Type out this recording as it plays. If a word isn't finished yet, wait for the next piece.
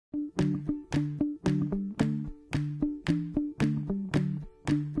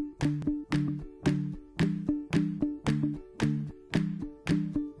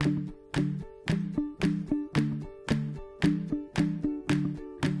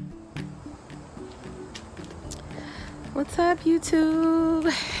What's up,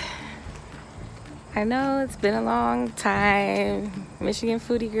 YouTube? I know it's been a long time. Michigan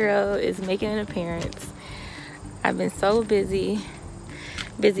Foodie Girl is making an appearance. I've been so busy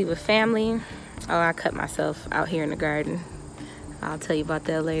with family. Oh, I cut myself out here in the garden. I'll tell you about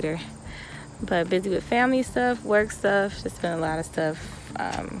that later. But busy with family stuff, work stuff. Just been a lot of stuff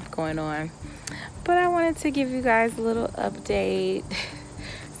going on. But I wanted to give you guys a little update.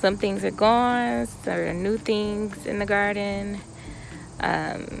 Some things are gone, there are new things in the garden.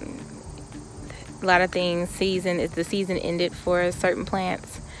 A lot of things, the season ended for certain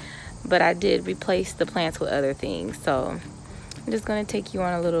plants, but I did replace the plants with other things. So I'm just gonna take you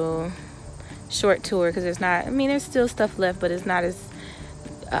on a little short tour because there's still stuff left, but it's not as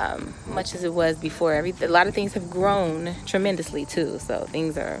much as it was before. A lot of things have grown tremendously too, so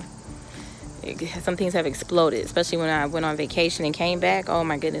some things have exploded, especially when I went on vacation and came back. Oh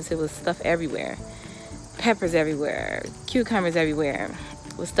my goodness, it was stuff everywhere. Peppers everywhere, cucumbers everywhere,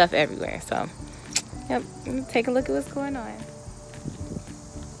 with stuff everywhere. So, yep, take a look at what's going on.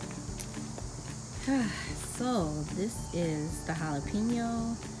 So, this is the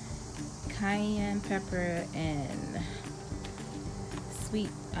jalapeno, cayenne pepper, and sweet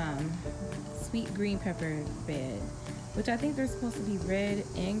green pepper bed, which I think they're supposed to be red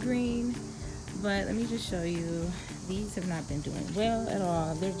and green. But let me just show you, these have not been doing well at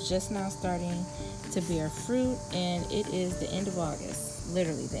all. They're just now starting to bear fruit, and it is the end of August,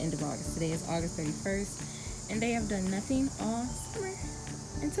 literally the end of August. Today is August 31st, and they have done nothing all summer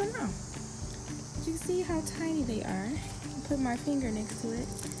until now. You see how tiny they are? I put my finger next to it.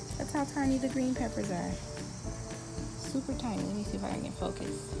 That's how tiny the green peppers are. Super tiny. Let me see if I can get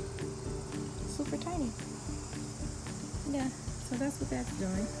focus. Super tiny. Yeah. So that's what that's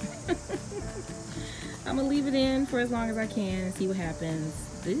doing. I'm gonna leave it in for as long as I can and see what happens.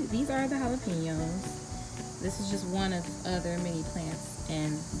 These are the jalapenos. This is just one of other many plants,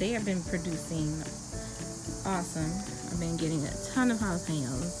 and they have been producing awesome. I've been getting a ton of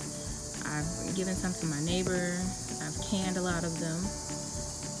jalapenos. I've given some to my neighbor. I've canned a lot of them.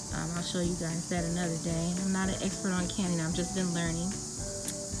 I'll show you guys that another day. I'm not an expert on canning. I've just been learning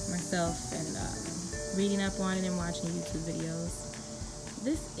myself and reading up on it and watching YouTube videos.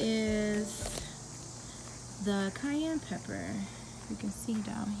 This is the cayenne pepper. You can see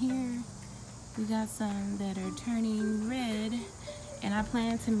down here, we got some that are turning red, and I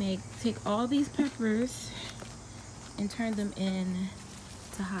plan to take all these peppers and turn them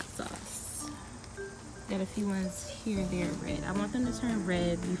into hot sauce. Got a few ones here and there red. I want them to turn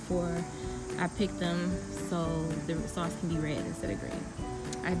red before I pick them so the sauce can be red instead of green.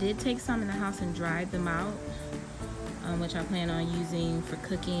 I did take some in the house and dried them out, which I plan on using for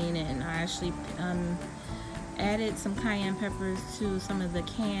cooking, and I actually added some cayenne peppers to some of the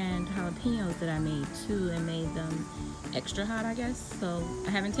canned jalapenos that I made too, and made them extra hot, I guess. So I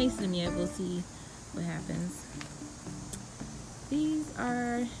haven't tasted them yet. We'll see what happens. These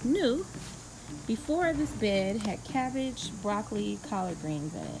are new. Before, this bed had cabbage, broccoli, collard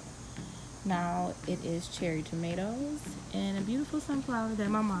greens in it. Now it is cherry tomatoes and a beautiful sunflower that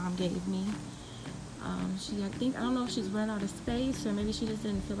my mom gave me. I don't know if she's run out of space, or maybe she just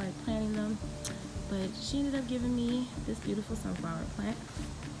didn't feel like planting them, but she ended up giving me this beautiful sunflower plant.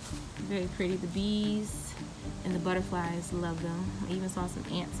 Very pretty. The bees and the butterflies love them. I even saw some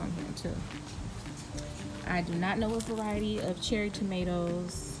ants on here too. I do not know what variety of cherry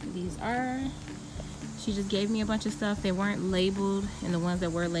tomatoes these are. She just gave me a bunch of stuff. They weren't labeled, and the ones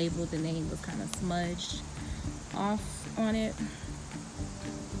that were labeled, the name was kind of smudged off on it.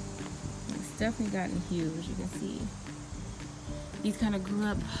 It's definitely gotten huge. You can see these kind of grew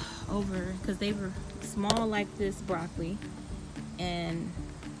up over, because they were small like this broccoli, and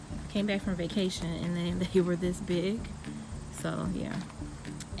came back from vacation, and then they were this big. So yeah.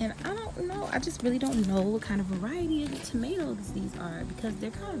 And I don't know, I just really don't know what kind of variety of tomatoes these are, because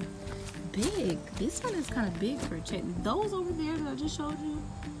they're kind of big. This one is kind of big for a cherry. Those over there that I just showed you,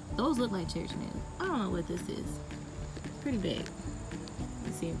 those look like cherry tomatoes. I don't know what this is. It's pretty big.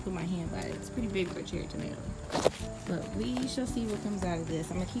 Let's see, put my hand by it. It's pretty big for a cherry tomato. But we shall see what comes out of this.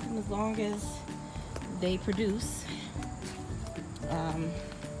 I'm gonna keep them as long as they produce.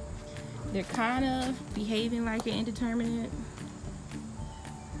 They're kind of behaving like an indeterminate,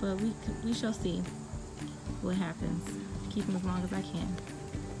 but we shall see what happens. Keep them as long as I can.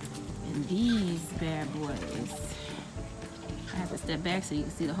 And these bad boys, I have to step back so you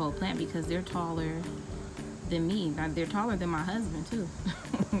can see the whole plant, because they're taller than me. They're taller than my husband too.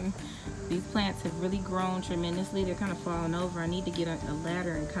 These plants have really grown tremendously. They're kind of falling over. I need to get a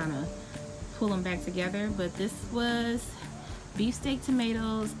ladder and kind of pull them back together. But this was beefsteak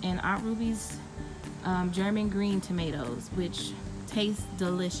tomatoes and Aunt Ruby's German green tomatoes, which taste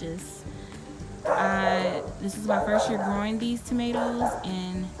delicious. This is my first year growing these tomatoes,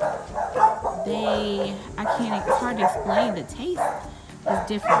 and it's hard to explain. The taste is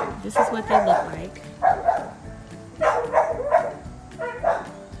different. This is what they look like.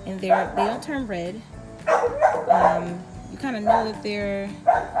 And they don't turn red. You kind of know that they're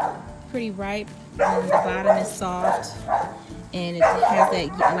pretty ripe when the bottom is soft and it has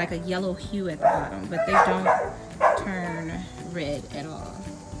that like a yellow hue at the bottom, but they don't turn red at all.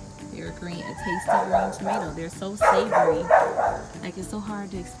 They're a tasty green tomato. They're so savory, like it's so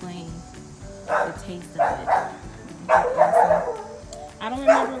hard to explain the taste of it. They're awesome. I don't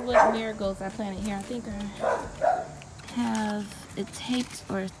remember what marigolds I planted here. I think I have it taped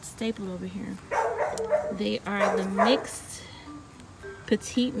or stapled over here. They are the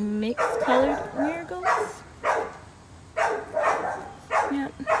petite mixed colored marigolds.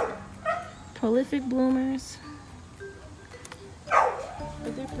 Yep. Prolific bloomers.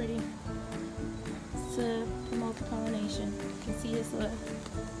 But they're pretty. It's to promote the pollination. You can see this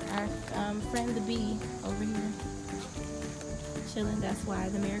our friend the bee over here chilling. That's why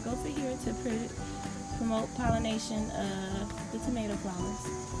the marigolds are here, to promote pollination of the tomato flowers.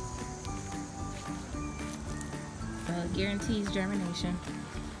 So it guarantees germination.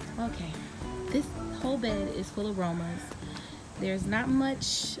 Okay, this whole bed is full of Romas. There's not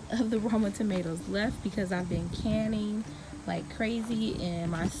much of the Roma tomatoes left because I've been canning like crazy, and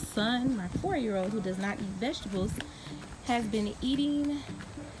my son, my 4-year-old, who does not eat vegetables, has been eating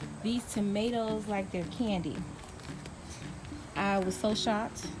these tomatoes like they're candy. I was so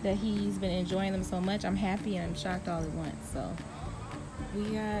shocked that he's been enjoying them so much. I'm happy and I'm shocked all at once. So we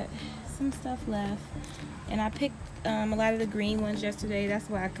got some stuff left, and I picked a lot of the green ones yesterday. That's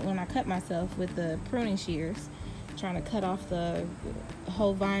why when I cut myself with the pruning shears, trying to cut off the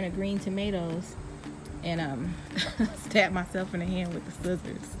whole vine of green tomatoes, and stabbed myself in the hand with the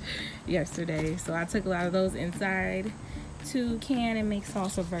scissors yesterday. So I took a lot of those inside to can and make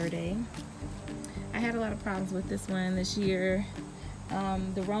salsa verde. I had a lot of problems with this one this year.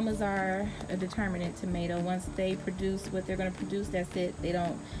 The Romas are a determinate tomato. Once they produce what they're going to produce, that's it. They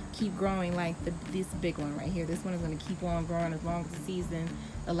don't keep growing like this big one right here. This one is going to keep on growing as long as the season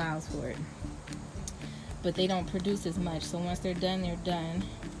allows for it. But they don't produce as much. So once they're done, they're done.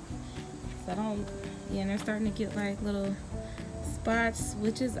 So and they're starting to get like little spots,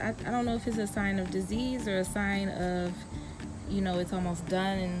 which is, I don't know if it's a sign of disease or a sign of, you know, it's almost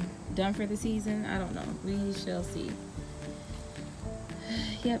done for the season. I don't know. We shall see.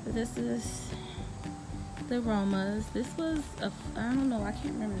 Yep, this is the Romas. This was I don't know, I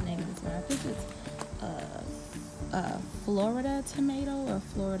can't remember the name of this one. I think it's a Florida tomato or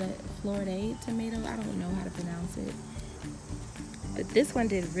Florida tomato. I don't know how to pronounce it. But this one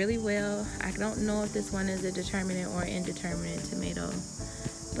did really well. I don't know if this one is a determinate or indeterminate tomato,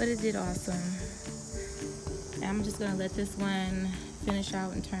 but it did awesome. I'm just gonna let this one finish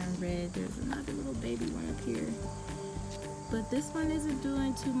out and turn red. There's another little baby one up here, but this one isn't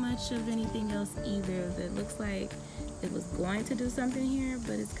doing too much of anything else either. That looks like it was going to do something here,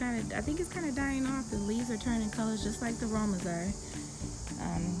 but it's I think it's kind of dying off. The leaves are turning colors just like the Romas are.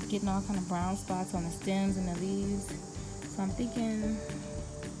 Getting all kind of brown spots on the stems and the leaves. So I'm thinking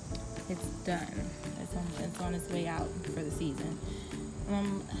it's done. It's on its way out for the season.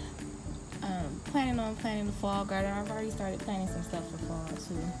 Planning on planting the fall garden. I've already started planting some stuff for fall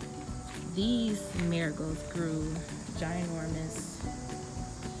too. These marigolds grew ginormous.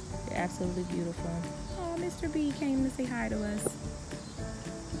 They're absolutely beautiful. Oh, Mr. B came to say hi to us.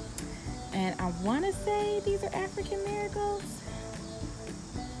 And I want to say these are African marigolds.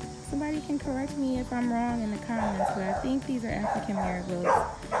 Somebody can correct me if I'm wrong in the comments, but I think these are African marigolds.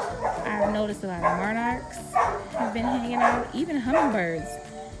 I've noticed a lot of monarchs have been hanging out. Even hummingbirds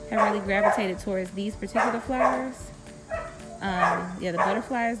have really gravitated towards these particular flowers. Yeah, the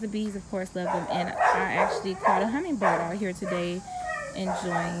butterflies, the bees, of course, love them. And I actually caught a hummingbird out here today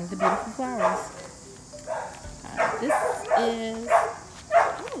enjoying the beautiful flowers.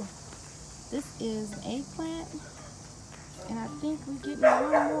 This is an eggplant. And I think we're getting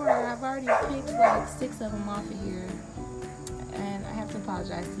one more. I've already picked like 6 of them off of here. And I have to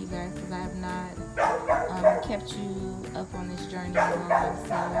apologize to you guys because I have not kept you up on this journey long.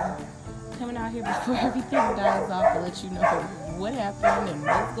 So coming out here before everything dies off to let you know what happened and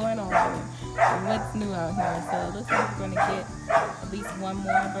what's going on and what's new out here. So it looks like we're going to get at least one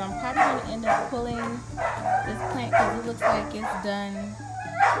more. But I'm probably going to end up pulling this plant because it looks like it's done.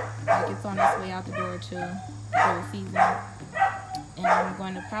 Like it's on its way out the door too for the season. And I'm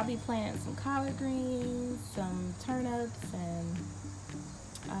going to probably plant some collard greens, some turnips, and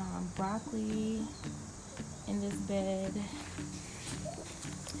broccoli in this bed.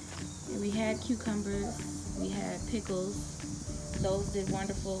 And we had cucumbers, we had pickles. Those did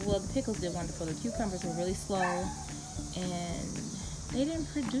wonderful. Well, the pickles did wonderful. The cucumbers were really slow and they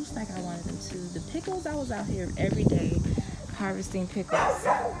didn't produce like I wanted them to. The pickles, I was out here every day harvesting pickles.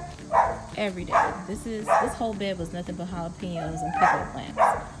 Every day. This whole bed was nothing but jalapenos and pickle plants.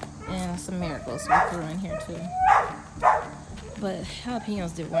 And some marigolds we threw in here too. But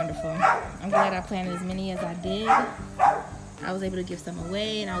jalapenos did wonderful. I'm glad I planted as many as I did. I was able to give some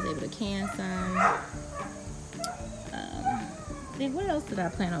away and I was able to can some. Then what else did I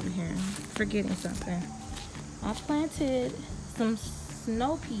plant over here? Forgetting something. I planted some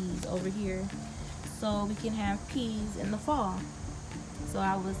snow peas over here so we can have peas in the fall. So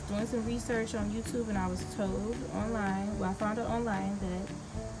I was doing some research on YouTube and I was told online, well I found it online, that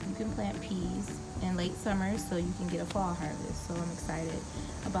you can plant peas in late summer so you can get a fall harvest. So I'm excited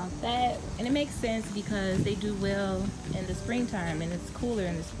about that. And it makes sense because they do well in the springtime and it's cooler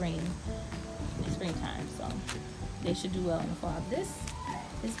in the springtime. So they should do well in the fall. This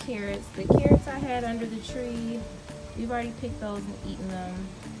is carrots. The carrots I had under the tree, we've already picked those and eaten them.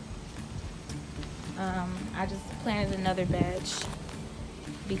 I just planted another batch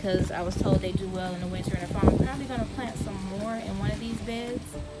because I was told they do well in the winter and the fall. I'm probably going to plant some more in one of these beds.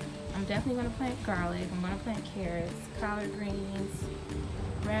 I'm definitely going to plant garlic. I'm going to plant carrots, collard greens,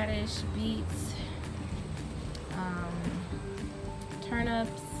 radish, beets,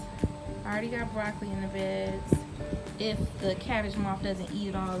 turnips. I already got broccoli in the beds. If the cabbage moth doesn't eat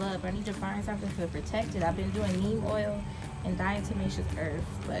it all up, I need to find something to protect it. I've been doing neem oil and diatomaceous earth,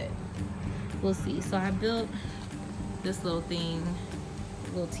 but we'll see. So I built this little thing,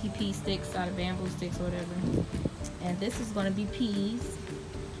 little TP sticks out of bamboo sticks or whatever. And this is going to be peas.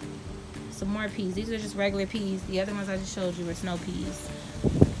 Some more peas. These are just regular peas. The other ones I just showed you were snow peas.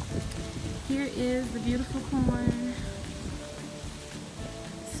 Here is the beautiful corn.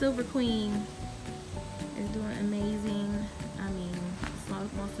 Silver Queen is doing amazing. I mean, it's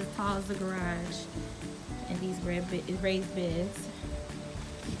almost as tall as the garage in these raised beds.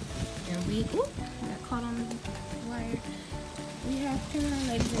 And we, got caught on the wire. We have corn,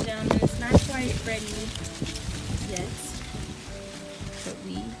 ladies and gentlemen. It's not quite ready yet, but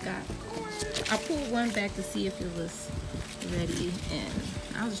we got corn. I pulled one back to see if it was ready, and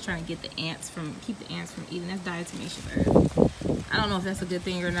I was just trying to get the ants keep the ants from eating. That's diatomaceous earth. I don't know if that's a good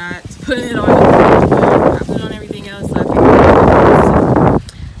thing or not to put it on. I put it on everything else, so I figured.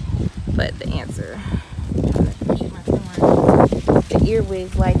 But the ants are trying to eat my corn. The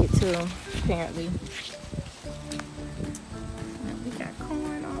earwigs like it too, apparently. We got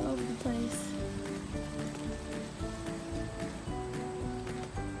corn all over the place.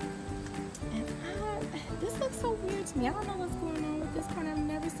 And this looks so weird to me. I don't know what's going on with this corn. I've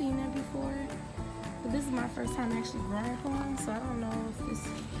never seen that before. But this is my first time actually growing corn, so I don't know if this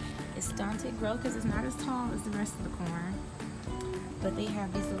is stunted growth because it's not as tall as the rest of the corn. But they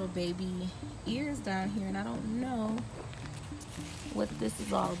have these little baby ears down here, and I don't know what this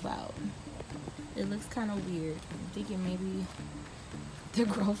is all about. It looks kind of weird. I'm thinking maybe the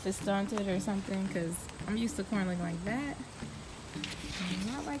growth is stunted or something because I'm used to corn looking like that.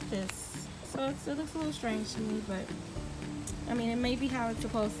 And not like this. So it looks a little strange to me, but I mean, it may be how it's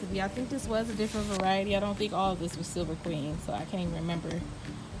supposed to be. I think this was a different variety. I don't think all of this was Silver Queen, so I can't even remember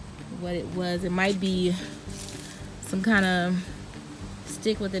what it was. It might be some kind of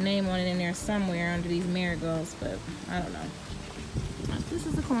stick with the name on it in there somewhere under these marigolds, but I don't know. This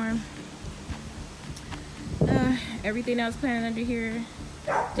is the corn. Everything else planted under here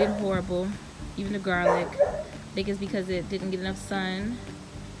did horrible. Even the garlic. I think it's because it didn't get enough sun.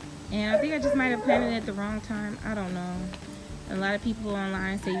 And I think I just might have planted it at the wrong time. I don't know. A lot of people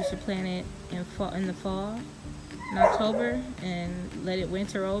online say you should plant it in the fall, in October, and let it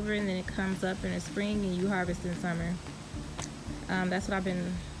winter over, and then it comes up in the spring and you harvest in summer. That's what I've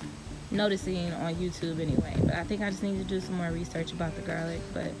been noticing on YouTube anyway. But I think I just need to do some more research about the garlic.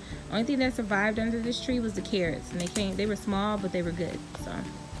 But only thing that survived under this tree was the carrots, and they were small, but they were good. So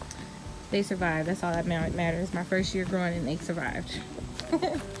they survived. That's all that matters. My first year growing, and they survived.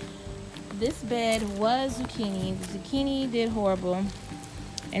 This bed was zucchini. The zucchini did horrible.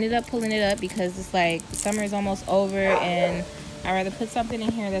 Ended up pulling it up because it's like summer is almost over and I'd rather put something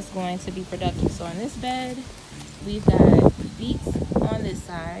in here that's going to be productive. So on this bed, we've got beets on this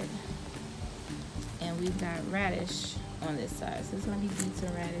side and we've got radish on this side. So it's going to be beets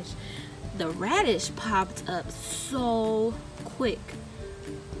and radish. The radish popped up so quick.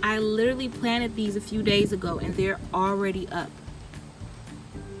 I literally planted these a few days ago and they're already up.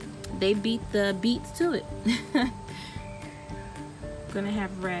 They beat the beets to it. gonna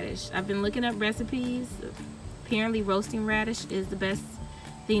have radish. I've been looking up recipes. Apparently roasting radish is the best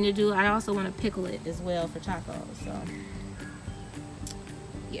thing to do. I also want to pickle it as well for tacos. So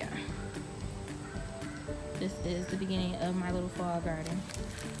yeah, this is the beginning of my little fall garden.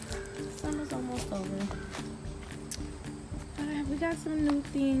 Summer's almost over. We got some new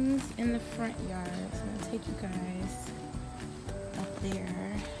things in the front yard, so I'm gonna take you guys up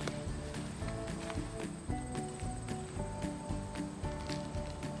there.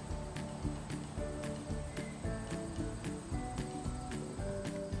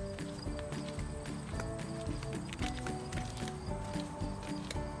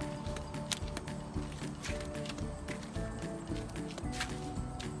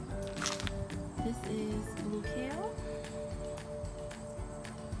 This is blue kale.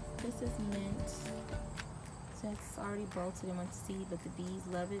 This is mint. So it's already bolted and went to seed, but the bees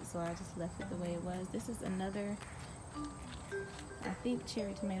love it, so I just left it the way it was. This is another, I think,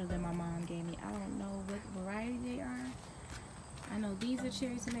 cherry tomato that my mom gave me. I don't know what variety they are. I know these are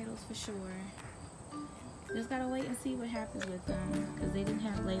cherry tomatoes for sure. Just gotta wait and see what happens with them, because they didn't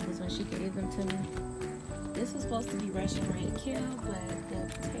have labels when she gave them to me. This was supposed to be Russian red kale, but the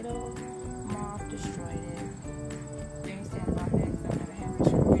potato moth destroyed it. Very sad about that, because I never had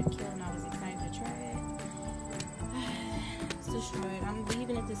Russian red kale and I was excited to try it. It's destroyed. I'm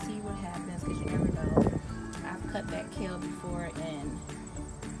leaving it to see what happens, because you never know. I've cut that kale before and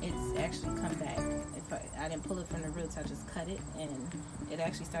it's actually come back. I didn't pull it from the roots, I just cut it and it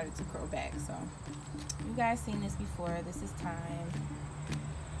actually started to grow back. So you guys seen this before. This is thyme.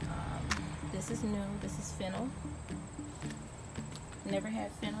 This is new. This is fennel. Never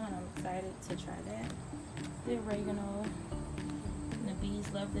had fennel and I'm excited to try that. The oregano. And the bees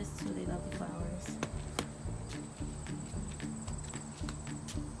love this too. They love the flowers.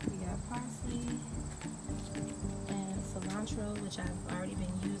 We got parsley and cilantro, which I've already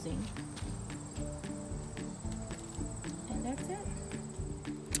been using. And that's it.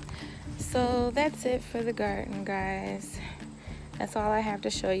 So that's it for the garden, guys. That's all I have to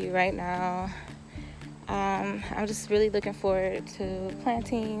show you right now. I'm just really looking forward to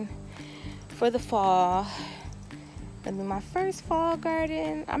planting for the fall. It'll be my first fall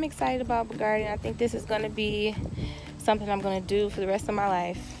garden. I'm excited about gardening. I think this is going to be something I'm going to do for the rest of my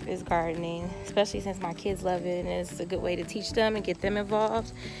life, is gardening, especially since my kids love it and it's a good way to teach them and get them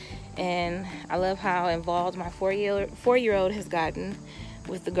involved. And I love how involved my four-year-old has gotten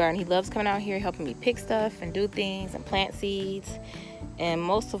with the garden. He loves coming out here helping me pick stuff and do things and plant seeds, and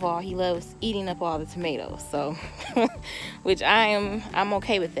most of all he loves eating up all the tomatoes. So which I'm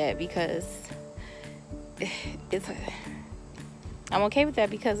okay with that, because I'm okay with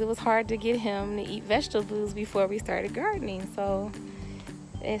that because it was hard to get him to eat vegetables before we started gardening. So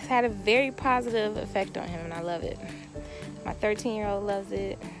it's had a very positive effect on him and I love it. My 13-year-old loves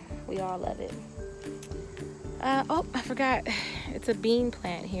it. We all love it. Oh, I forgot. It's a bean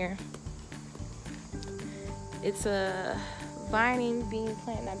plant here. It's a vining bean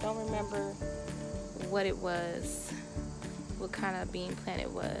plant, and I don't remember what it was, what kind of bean plant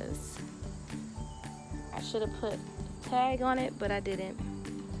it was. I should have put a tag on it, but I didn't.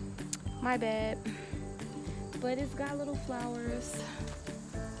 My bad. But it's got little flowers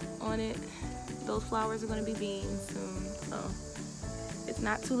on it. Those flowers are going to be beans soon, so it's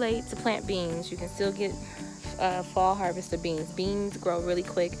not too late to plant beans. You can still get fall harvest of beans. Beans grow really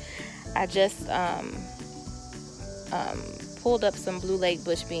quick. I just pulled up some Blue Lake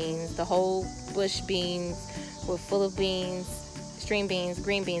bush beans. The whole bush beans were full of beans, string beans,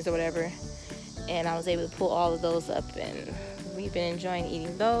 green beans or whatever, and I was able to pull all of those up, and we've been enjoying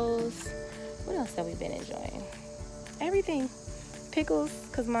eating those. What else have we been enjoying? Everything. Pickles,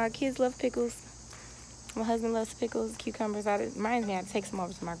 because my kids love pickles. My husband loves pickles, cucumbers. It reminds me I have to take some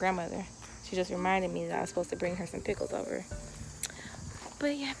over to my grandmother. She just reminded me that I was supposed to bring her some pickles over.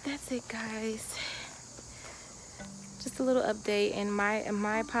 But yeah, that's it, guys. Just a little update, and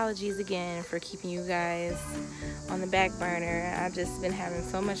my apologies again for keeping you guys on the back burner. I've just been having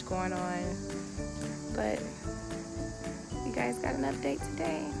so much going on, but you guys got an update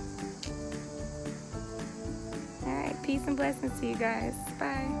today. All right, peace and blessings to you guys.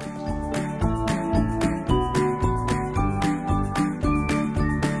 Bye.